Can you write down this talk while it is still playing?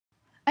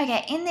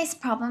Okay, in this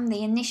problem,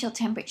 the initial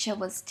temperature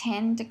was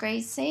 10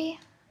 degrees C.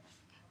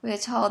 We were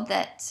told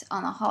that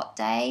on a hot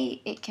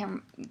day, it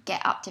can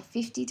get up to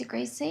 50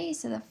 degrees C,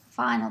 so the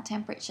final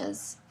temperature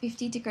is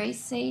 50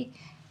 degrees C.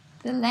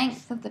 The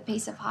length of the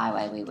piece of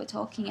highway we were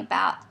talking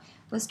about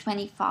was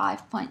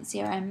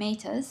 25.0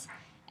 meters.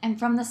 And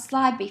from the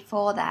slide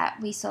before that,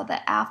 we saw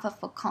that alpha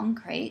for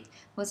concrete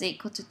was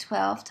equal to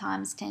 12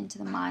 times 10 to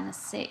the minus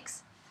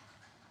 6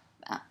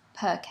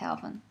 per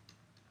Kelvin.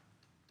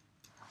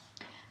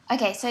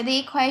 Okay, so the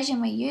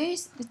equation we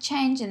use, the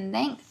change in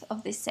length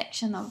of this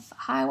section of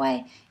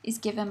highway is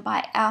given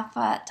by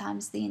alpha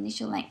times the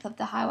initial length of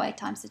the highway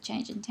times the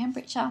change in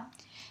temperature.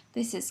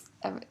 This is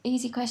an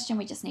easy question,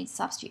 we just need to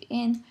substitute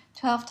in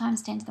 12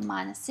 times 10 to the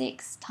minus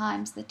 6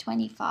 times the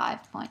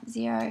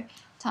 25.0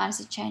 times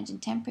the change in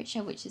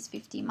temperature, which is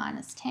 50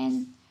 minus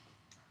 10.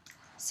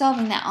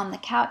 Solving that on the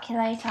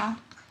calculator,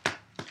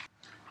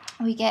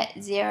 we get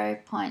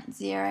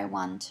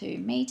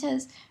 0.012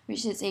 meters,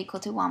 which is equal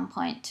to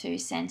 1.2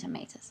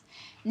 centimeters.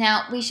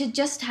 Now, we should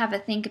just have a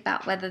think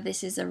about whether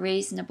this is a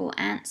reasonable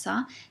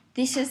answer.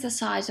 This is the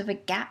size of a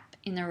gap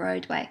in a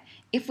roadway.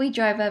 If we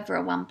drove over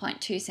a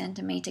 1.2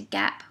 centimeter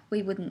gap,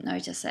 we wouldn't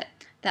notice it.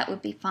 That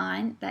would be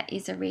fine. That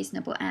is a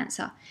reasonable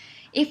answer.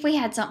 If we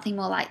had something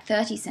more like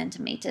 30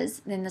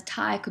 centimeters, then the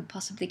tire could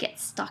possibly get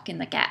stuck in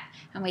the gap,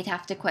 and we'd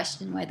have to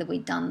question whether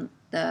we'd done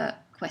the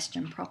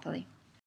question properly.